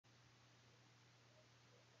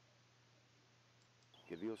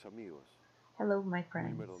Queridos amigos, Hello, my Wilmer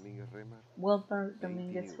friends. Dominguez Remar, Wilmer Inty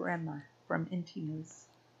Dominguez News, Remar from Inty News.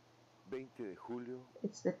 20 de julio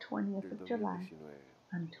It's the 20th del of July 2019.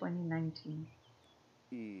 on 2019.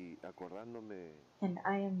 Y acordándome And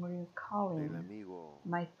I am del recalling amigo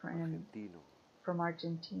my friend argentino from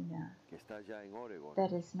Argentina que está allá en Oregon,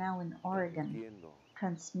 that is now in Oregon transmitiendo,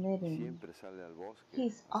 transmitting. siempre sale al bosque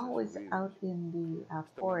He's a hacer always sus out vídeos. in the Esta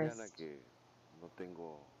mañana forest. que no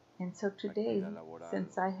tengo And so today, actividad laboral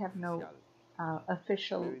since I have no oficial,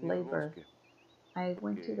 official me vine al labor, bosque I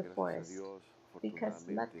went to porque the gracias a forest Dios, because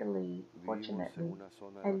luckily, vivimos en fortunately, una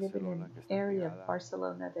zona de I live in Barcelona an que está area of pegada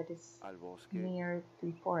Barcelona that is al bosque, near the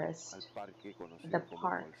al forest, parque the conocido como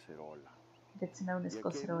park Colcerola. that's known as Y aquí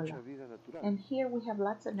hay mucha Cocerola. vida natural, And here we have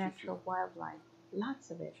lots of muchísima, natural wildlife,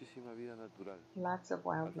 lots of it, muchísima vida natural. lots of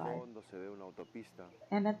Al wildlife. fondo se ve una autopista,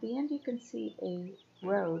 And at the end you can see a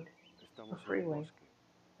pero road, a estamos en un freeway, bosque.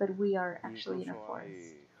 but we are actually in a Incluso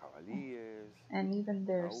forest. hay jabalíes, And even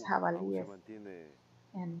there's aún se jabalíes, mantiene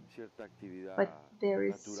and cierta actividad but there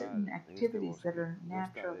is natural certain en este activities that bosque, are no está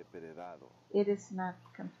natural. depredado. It is not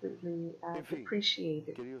completely En fin,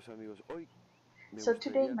 depreciated. queridos amigos, hoy me So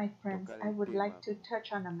today, gustaría my friends, tocar I el would tema like to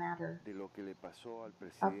touch on a matter de lo que le pasó al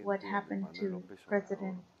of what presidente happened Manuel to López Obrador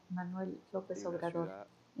President Manuel Lopez en la Obrador ciudad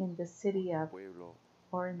in the city o of, pueblo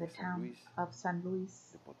or in de the San town Luis of San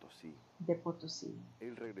Luis de Potosí. de Potosí.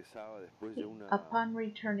 Él regresaba después de una Upon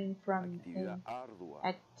returning from actividad an ardua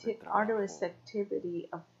de arduous trabajo, activity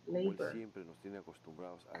of como él labor, siempre nos tiene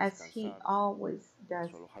acostumbrados a as he descansar always en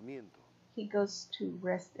does, su alojamiento. he goes to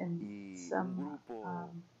rest in Y un some grupo,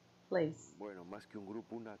 place. bueno, más que un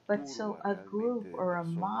grupo, una But so turba a group realmente de or a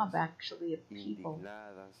mob personas actually of people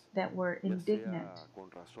indignadas, that were ya indignant sea con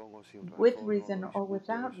razón o sin with razón, no reason lo or discuto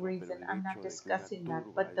without eso, reason. pero el I'm not hecho de que una discussing that,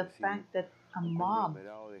 turba, but es the decir, fact that a un mob,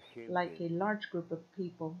 conglomerado de like a gente, large group of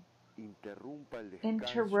people, interrumpa el descanso del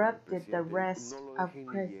interrupted the presidente, rest no lo of, dejen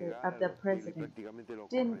ni llegar of al the hotel y president, prácticamente lo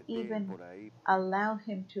didn't correteen even por ahí. allow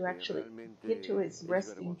him to actually get to Realmente his es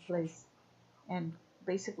resting vergonzoso. place and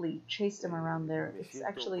basically chased him around there. Me It's siento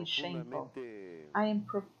actually shameful. profundamente I am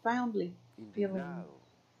profoundly feeling indignado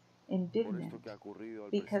por indignant esto que ha ocurrido al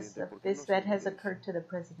because presidente, of porque this no se that has merece, occurred to the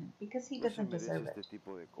president, because he no se doesn't merece deserve este it.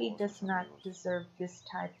 tipo de He cosas, does not amigos. deserve this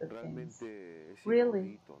type of things. Realmente es Really,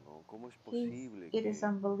 inaudito, ¿no? ¿Cómo es posible it is que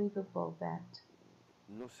unbelievable that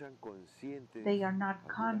no sean conscientes they are not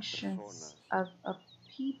algunas conscious personas of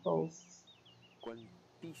people's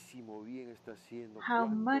cuántísimo bien está haciendo, how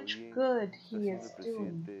cuánto much bien good está he haciendo is el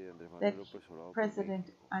doing, presidente Andrés that Manuel López Obrador por President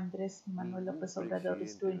México? Andrés Manuel Ningún Lopez Obrador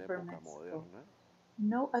is presidente doing en la for época Mexico. moderna,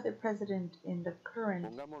 No other president in the current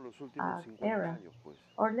pongamos los últimos 50 era, años, pues,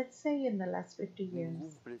 or let's say in the last 50 years,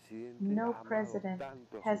 ningún presidente no ha amado president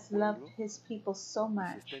tanto a su has loved pueblo his people so y se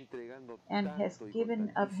much está entregando and has tanto y con given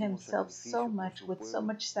of tantísimo himself so sacrificio por much su with so pueblo,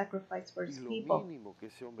 much sacrifice for y his lo people. mínimo que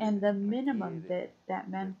ese hombre And the minimum requiere that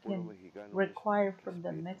man del pueblo can mexicano require es from the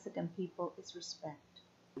respeto. Mexican people is respect.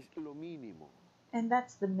 Es lo mínimo. And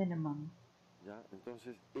that's the minimum. ¿Ya?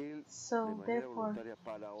 Entonces, él, de So manera therefore, voluntaria,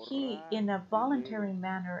 para he, ahorrar in a dinero, voluntary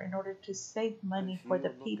manner, in order to save money for the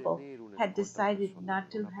decidió no people, tener una had escolta decided personal,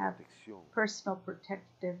 not to una have protección. personal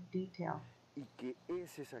protective detail. Y que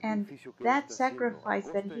ese And sacrificio que él that está haciendo a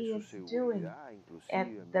sacrifice that costa de he su is doing seguridad, at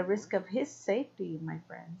inclusive, the amigos, risk of his safety, my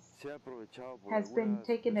friends, se ha aprovechado por has been algunas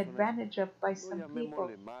taken personas, advantage of by no some people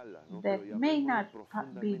llamémosle malas, ¿no? Pero that may llamémosle not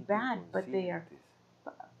be profundamente bad, but they are inconscientes.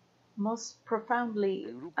 most profoundly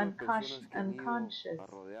El grupo de personas que han ido unconscious a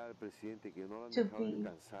rodear al presidente, que no lo han to dejado be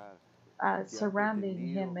descansar, que han surrounding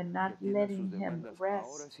pretendido him and que not atienda sus letting him demandas a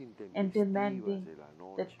horas rest and intempestivas demanding de la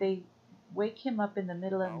that noche, they wake him up in the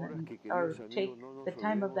middle of a horas the que, or queridos take amigos, no nos the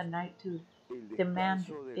time of the olvidemos, night to el demand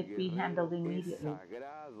descanso del it be guerrero handled es immediately.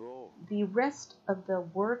 sagrado. The rest of the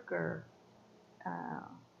worker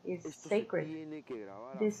is Esto se sacred. tiene que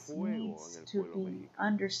grabar a This fuego en needs el to pueblo be mexicano.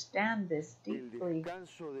 understand this El deeply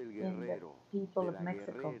descanso del in the guerrero, people de of la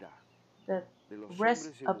Mexico. guerrera, The de los rest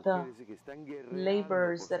hombres y of the mujeres que están guerreando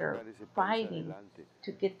laborers por that are sacar ese país fighting adelante.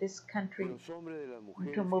 to get this De country los hombres y de las to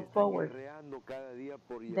mujeres que move están forward, guerreando cada día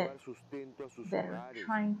por that llevar sustento a sus that are hogares,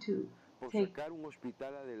 trying to por take sacar un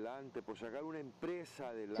hospital adelante, por sacar una empresa to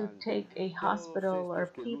adelante. take a Todos hospital or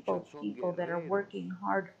estos que luchan son people that are guerreros. working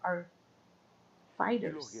hard are Y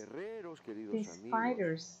los fighters. guerreros, queridos These amigos,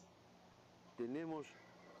 fighters tenemos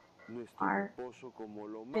nuestro are reposo como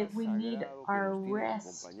lo más that we need sagrado que our nos tiene que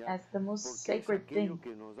rest acompañar, as the most porque es sacred aquello thing,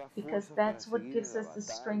 que nos da because fuerzas para that's what seguir gives en la us the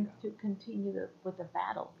batalla. strength to continue with the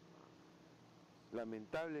battle.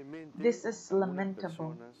 Lamentablemente, This is algunas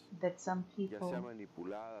lamentable personas, that some ya sea people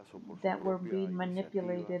manipuladas o por su that were propia being iniciativa,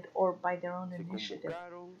 manipulated or by their own se initiative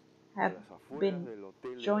convocaron have been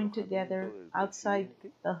joined together outside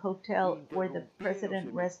the hotel where the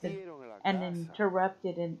president rested and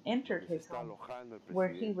interrupted and entered his home where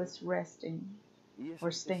he was resting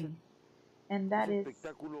or staying. And that is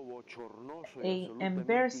a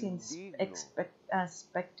embarrassing,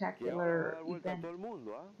 spectacular event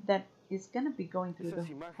that is going to be going through the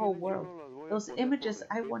whole world. Those images,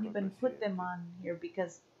 I won't even put them on here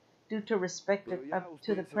because due to respect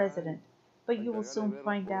to the president, but you will soon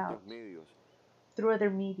find out through other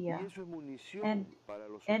media, and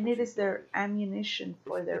it is their ammunition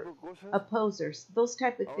for their opposers. Those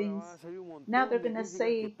type of things. Now they're gonna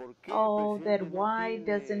say, "Oh, that why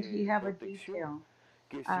doesn't he have a detail?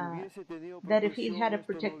 That if he had a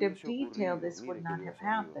protective detail, this would not have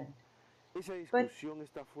happened." But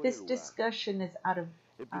this discussion is out of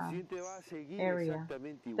area.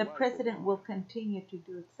 The president will continue to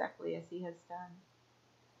do exactly as he has done.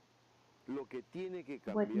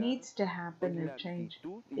 What needs to happen or change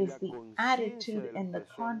is the attitude and the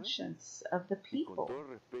conscience of the people.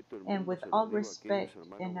 And with all respect,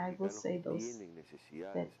 and I will say those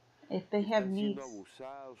that if they have needs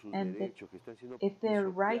and that if their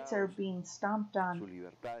rights are being stomped on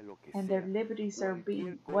and their liberties are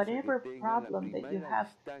being, whatever problem that you have,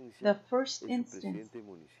 the first instance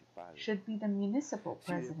should be the municipal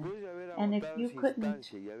president. And if you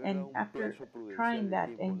couldn't, and after trying that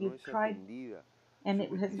and you've tried and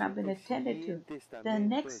it has not been attended to, the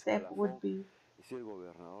next step would be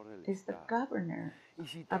is the governor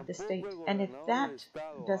of the state. And if that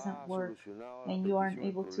doesn't work and you aren't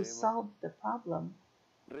able to solve the problem,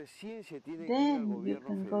 then you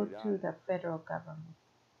can go to the federal government.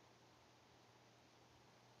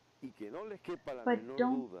 But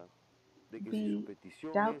don't be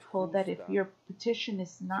doubtful that if your petition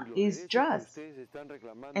is just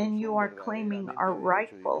and you are claiming are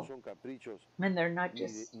rightful and they're not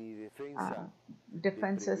just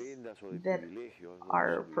defenses that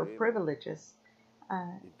are for privileges,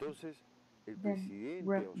 then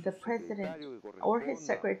the president or his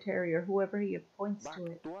secretary or whoever he appoints to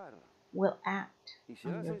it will act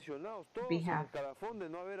on your behalf.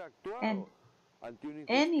 And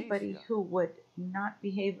anybody who would not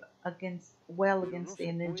behave against the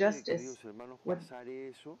injustice would,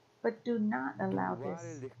 but do not allow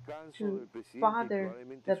this to bother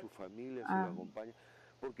the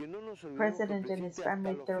president and his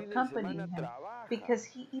family. They're accompanying him because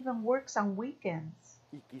he even works on weekends.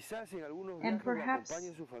 And perhaps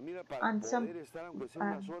on some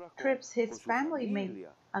trips his family may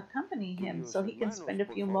accompany him so he can spend a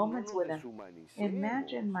few moments with him.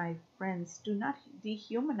 Imagine, my friends, do not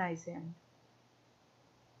dehumanize him.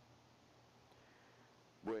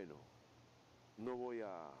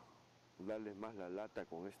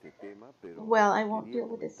 Well, I won't deal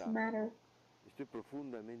with this matter.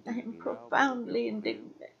 I am profoundly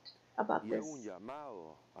indignant about this.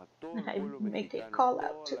 I make a call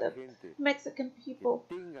out to the Mexican people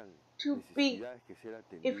to be,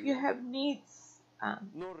 if you have needs,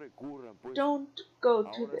 don't go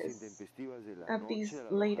to these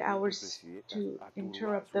late hours to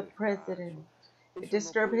interrupt the president,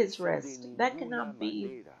 disturb his rest. That cannot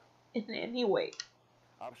be in any way.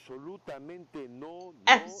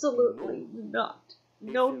 Absolutely not.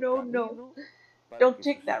 No. Don't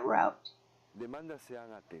take that route.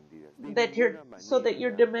 So that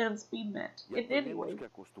your demands be met in any way.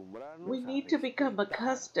 We need to become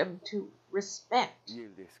accustomed to respect.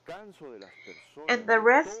 And the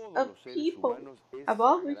rest of people, of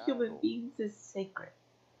all the human beings, is sacred.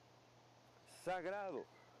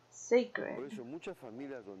 Sacred.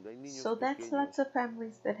 So that's lots of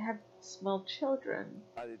families that have small children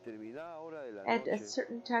at a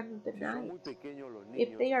certain time of the night.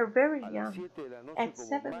 If they are very young, at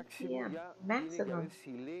 7 p.m. maximum,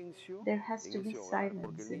 there has to be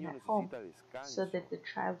silence in that home so that the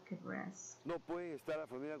child can rest.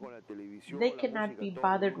 They cannot be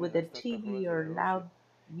bothered with a TV or loud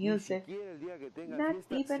music, not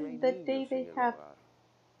even the day they have.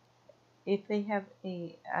 If they have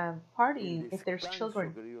a party, if there's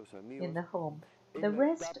children in the home, the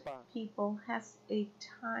rest people has a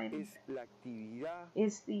time,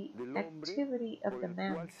 is the activity of the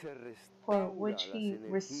man for which he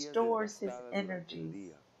restores his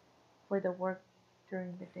energies for the work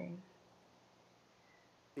during the day.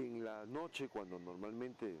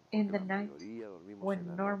 In the night,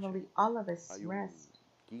 when normally all of us rest,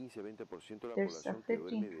 there's a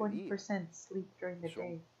 15-20% sleep during the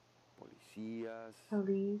day.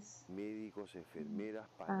 Police,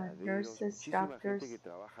 nurses, doctors,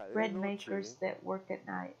 bread makers that work at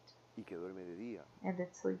night and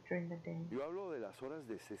that sleep during the day.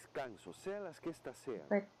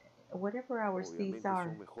 But whatever hours these Obviamente are,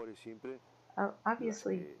 son mejores siempre las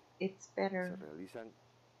obviously que it's se better realizan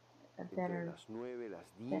that entre are las 9, las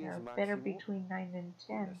that 10 are better máximo between 9 and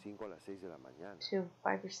y 10 las 5 a las 6 de la mañana. to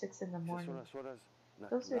 5 or 6 in the Esas son morning. las horas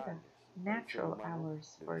Those are the naturales para el ser natural humano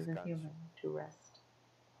hours de for the descanso. human to rest.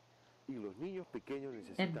 Y los niños pequeños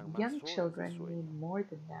And necesitan más young horas de children sueño. need more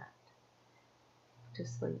than that to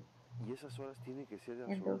sleep. Y esas horas tienen que ser de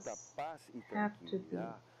And absoluta those paz y have to be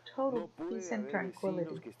tranquilidad. total No peace puede and haber vecinos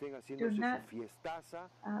tranquility. que estén Do haciéndose su not, fiestaza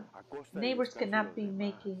a costa del neighbors descanso de cannot los be demás.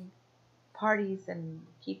 making parties and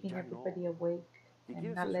keeping Ya no. everybody awake Si and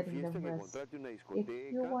quieres not hacer su letting fiesta, them que rest. encontrarte una If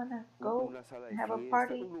you discoteca, want to go una sala de have a fiesta,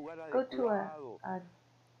 party, un lugar go to adecuado,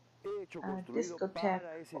 hecho, a construido discotheque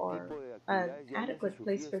para ese or tipo de an actividades y ahí hace adequate su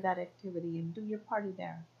place for fiesta. that activity and do your party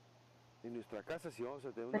there. En nuestra casa, si vamos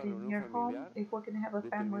a tener But una in reunión your home, familiar, if we're going to have a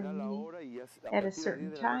family determinar la meeting hora y ya a at a partir de las 10 certain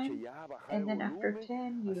de la noche time, ya bajar and el then after volumen,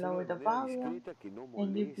 10 you hacerlo lower de the manera volume discreta que no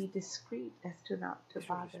and you be moleste. discreet as to not to Eso es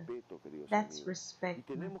bother. respeto, queridos That's amigos. Y respect,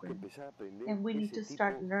 my tenemos que friend. empezar a aprender And we need ese to tipo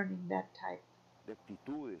start learning that type de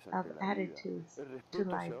actitudes of ante la vida. attitudes El to respeto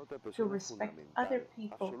life, hacia la otra to persona es respect other fundamental,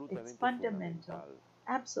 people. It's absolutamente fundamental, fundamental.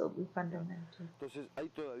 absolutely ¿Ya? fundamental. Entonces hay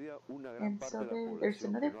todavía una gran And parte so de la there's población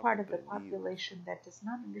another que no ha part of the comprendido population that does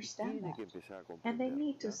not y understand tiene que that. empezar a And they comprenderlo.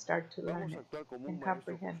 need to ¿Ya? start to learn Vamos a it actuar como un and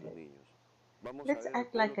maestro con comprehend sus it. niños. Vamos a Let's ver al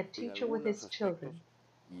act pueblo like a en teacher with algunos his children, aspectos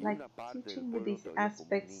y like una parte del teaching with pueblo these todavía como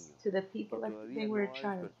un aspects niño, to the que people like todavía they were a no ha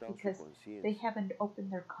child despertado su because they conciencia, haven't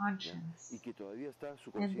opened their ¿ya? Y conscience que todavía está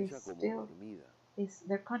su and they conciencia como still dormida.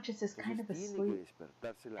 their conscience is kind Entonces of tiene que asleep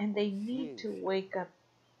despertarse la and they need to conciencia. wake up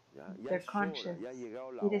 ¿Ya? Ya their es hora, conscience. ya ha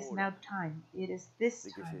llegado la It is now hora time. It is this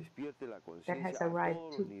de que se time despierte la that conciencia has a arrived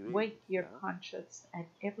todos to los niveles, wake your ¿ya? conscience at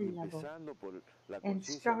Y every level empezando por la and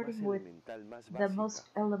conciencia más starting with elemental, más the básica, most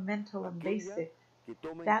elemental and aquella basic, que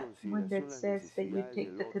toma en that one that consideración las says that you necesidades take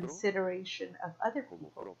del the otro consideration of other como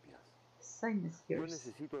people, propias. same as Yo yours.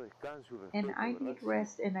 necesito descanso y And respeto, I ¿verdad need que sí?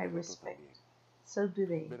 rest and I El otro respect. también. So do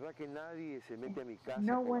they. ¿Verdad que nadie se mete a mi casa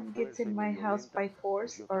No por la one gets fuerza y in me my house violenta? by Pues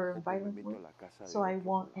force yo or tampoco me meto violently, a la casa de so I otro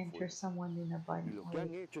won't por la enter fuerza. someone in a Y violent lo que way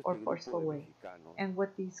han hecho or este grupo forceful de way. mexicanos And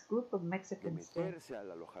what these group of de Mexicans did meterse al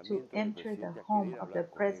to alojamiento del enter the presidente a home querer of the hablar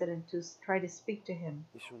con él, president to try to speak to him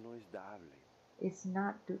eso no es dable. is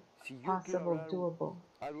not Si yo quiero possible, hablar doable.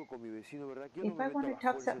 algo con mi vecino, ¿verdad? Yo no If me I meto want a to la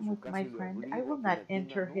talk fuerza en something su with casa my y le friend, I obligo will a que me not atienda,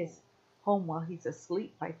 enter no. his home while he's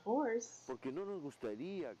asleep by force, Porque no nos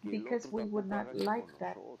gustaría que el because otro we would tampoco not haga eso like con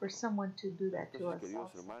that for nosotros. someone to do that to Entonces, us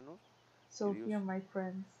queridos also. hermanos, So queridos here, my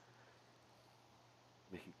friends,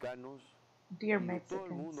 mexicanos dear y de todo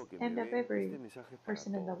el Mexicans, mundo que me and of ven, every este mensaje es para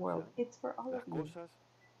person in the todos, world, ¿ya? it's for all Las of you cosas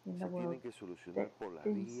in the se world, tienen que solucionar that por las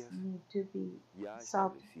things vías need to be ya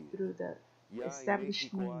solved establecidas. through the Ya en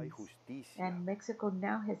established México hay means. justicia, And Mexico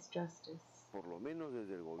now has justice, por lo menos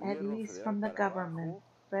desde el at gobierno least federal from the para government, abajo,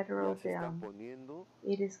 federal ya se están down. poniendo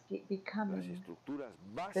It is las becoming estructuras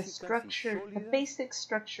the básicas y structure, the sólidas basic de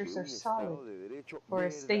structures are un solid Estado de Derecho for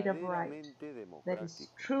a state of right verdaderamente that is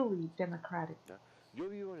democrático. truly democratic. ¿Ya? Yo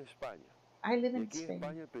vivo en España I live y in aquí en Spain,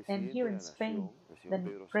 España el and presidente here de in la Spain, nación, el señor the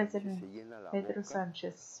Pedro Sánchez, President se llena la Pedro boca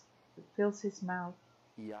Sanchez fills his mouth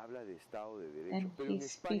y habla de Estado de Derecho. and Pero he en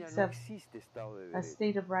España speaks no of existe Estado de a Derecho.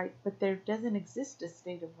 state of right, but there doesn't exist a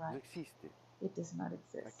state of No right. existe. It does not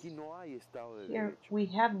exist. Aquí no hay Estado de Here Derecho. we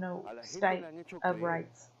have no A la gente state le han hecho of creer,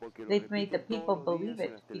 rights. porque lo They've made the repiten people todos los believe días en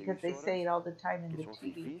it las because they say televisoras, it all the time in que the son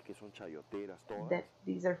TV, fifís, que son chayoteras todas, that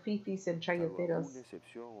these are fifis and salvo alguna chayoteros.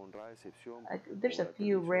 excepción, honrada excepción, There's como a la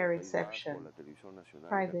few televisión rare del País Vasco, exceptions, la televisión nacional de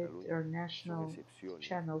private Cataluña, or son national excepciones,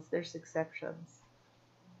 channels. There's exceptions.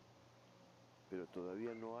 pero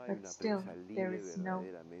todavía no hay But una still, prensa there libre is no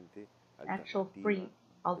verdaderamente actual alternativa free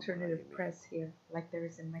como la hay alternative en México. press here, like there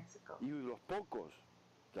is in Mexico. Y los pocos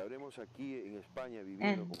que habremos aquí en España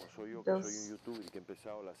viviendo And como soy yo, que soy un those youtuber y que he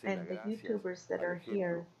empezado la cena and the gracias YouTubers that al are ejemplo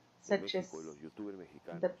here, de such as México y los youtubers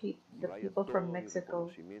mexicanos. the Y vaya people from todo mi Mexico,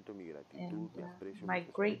 reconocimiento, mi gratitud, and mi aprecio, my mi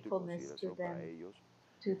respeto y gratefulness to consideración para them, ellos,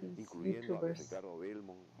 to these incluyendo a YouTubers, Ricardo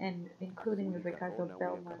Belmont, and a including Willy Ricardo Cardona,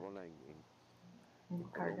 William Belmont Cardona and en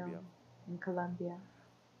Colombia, Cardone in Colombia,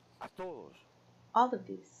 a todos. all of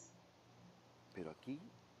these. Pero aquí,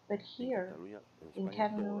 But en here, Cataluña, in en España,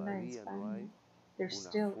 Cataluña and todavía no Spain, hay there una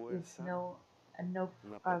still is fuerza, no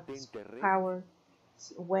una uh, potente red power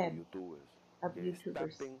de web youtubers of que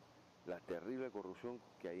YouTubers destapen la terrible corrupción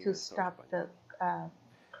que hay en to el Estado stop the español.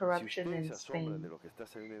 Si corruption ustedes in se asombran Spain. de lo que está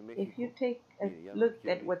saliendo en If you México, take a mire, ya no look les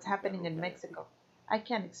quiero at ni what's explicar happening lo in que hay aquí. Mexico, I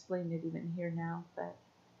can't explain it even here now, but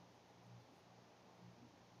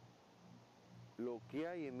Lo que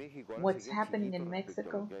hay en México, ahora what's sí que happening exquisito in respecto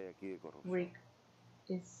a lo Mexico que hay aquí de corrupción.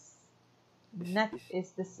 is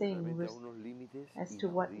is the same as to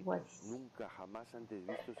what was. Nunca jamás antes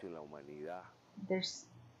vistos en la humanidad. There's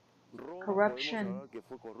Roma corruption podemos hablar que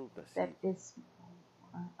fue corrupta, sí. that is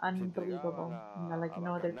unbelievable, like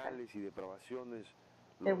no other time. Bacanales y depravaciones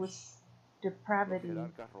There was depravity,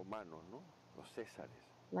 los jerarcas romanos, ¿no? Los Césares.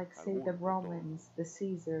 like say the Romans, the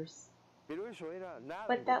Caesars. Pero eso era nada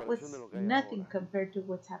But en that was comparación de lo que hay nothing ahora. compared to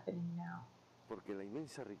what's happening now. Porque la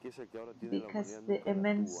inmensa riqueza que ahora tiene la Because humanidad the nunca la tuvo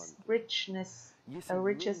immense antes. richness, Y esa the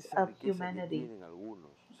riches inmensa of riqueza que humanity, tienen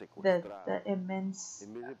algunos, the secuestrados, immense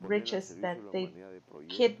en vez de ponerla al riches servicio that de la they humanidad de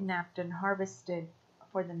proyectos, kidnapped and harvested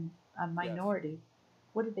for the minority,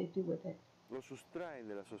 what do they do with it? lo sustraen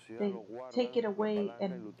de la sociedad, They lo guardan, take it lo away apalancan y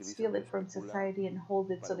lo and utilizan steal para it from especular, society and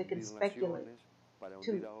hold it so para they can hundir speculate, naciones, para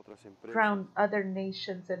to hundir a otras empresas, crown other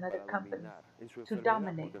nations and other para companies, dominar en su to enfermedad,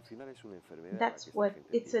 dominate. porque al final es una enfermedad la That's que esta what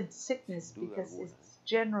gente it's tiene, a sickness sin duda because alguna. it's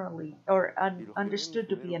generally or Y los que ven understood mis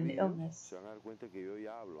to be an primeros videos illness. se van a dar cuenta que yo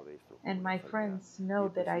ya hablo de esto como And una my enfermedad. friends Y know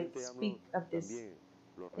el that I presidente AMLO speak of this también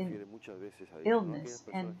lo in refiere muchas veces, ha dicho, ¿no? Aquellas illness.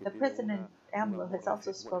 personas And que the tienen President un AMLO amor, has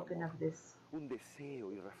also bueno, spoken amor, of this. un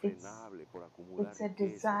deseo It's, irrefrenable por acumular it's a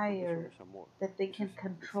riqueza, porque eso no desire es amor, that they eso can es deseo.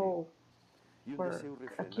 control Y un for deseo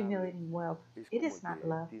irrefrenable accumulating wealth. es It como is el not que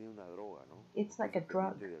love. tiene una droga, ¿no? It's Porque like a es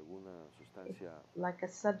drug. dependiente de alguna It's sustancia like a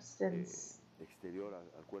substance exterior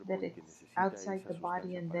al cuerpo that y que it's necesita outside esa the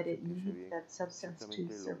body sustancia and para that it sentirse needs bien. that substance to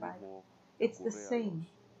Exactamente lo survive. mismo It's the ocurre a same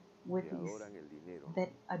los with que these adoran el dinero, ¿no? that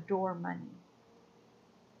adore money.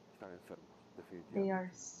 Están enfermos, They are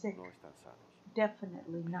definitivamente, sick, no están sanos.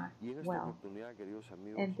 definitely not Y en esta well. oportunidad, queridos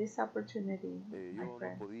amigos, And this opportunity, my yo no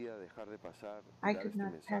friend, podía dejar de pasar y I dar could este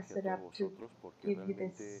not mensaje pass a it todos up to vosotros porque give you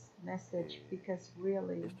realmente this message because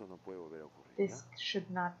really esto no puede volver a ocurrir, this ¿ya? should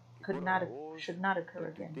not Corra la occur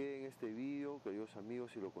voz, again. retuiteen este video, queridos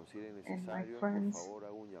amigos, si lo consideren And my necesario, por friends, favor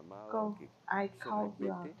hago un llamado go, a que I se call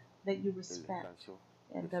you out respete that you el respect descanso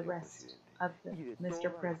and del the señor rest presidente of the y de Mr. todas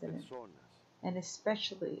las President, personas, and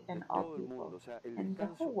especially de and all todo el mundo, people o sea, el and the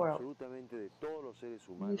whole descanso world. absolutamente de todos los seres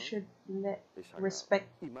You humanos should es sagrado,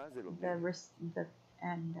 respect y más de los the niños.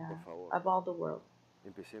 Por favor, of all the world.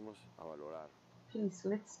 empecemos a valorar. Please,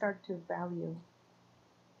 let's start to value.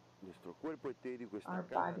 Nuestro cuerpo etérico está Our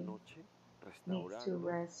cada body noche needs to restaurando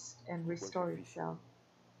rest and nuestro restore cuerpo físico, itself,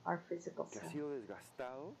 our physical que ha self, sido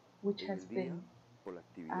desgastado which en has el día been por la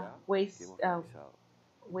actividad que waste, hemos realizado.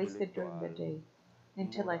 wasted during the Intelectual, day,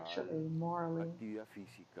 intellectually, moral, morally, actividad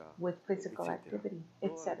física, with physical etc. activity,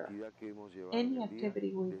 Toda la etc. actividad que hemos llevado Any en el día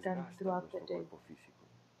activity we've done desgasta throughout the nuestro day cuerpo físico.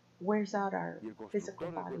 wears out our Y el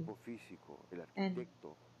physical constructor del body. cuerpo físico, el And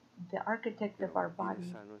arquitecto the architect que of lo our mantiene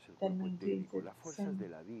body sano es el that cuerpo maintains etérico, it las fuerzas sane de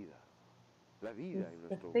la vida. La is vida en the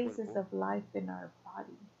nuestro phases cuerpo of life in our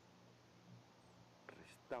body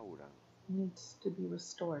restauran needs to be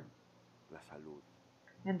restored, la salud.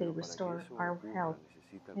 and they Pero para que restore eso our ocurra, health.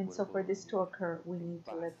 necesita el And so cuerpo for this to dormir occur, we en need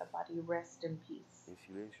to paz, let the body rest in peace. en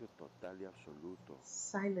silencio total y absoluto.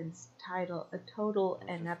 Silence, title, a total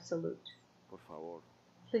and Entonces, absolute. por favor,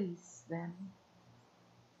 Please then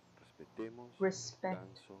respetemos el respect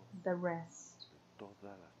descanso the rest de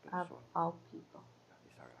todas las of personas. all people,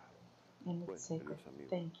 Es sagrado. and Bueno, it's sacred. queridos amigos,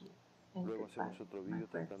 Thank you. And luego goodbye, hacemos otro my video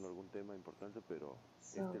friends. tratando algún tema importante, pero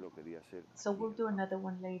So, este lo quería hacer so aquí we'll en do el another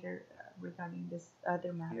one later regarding this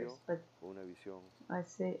other matters, video but con una visión I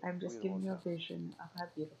say I'm muy just giving you a hermosa vision of how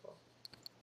beautiful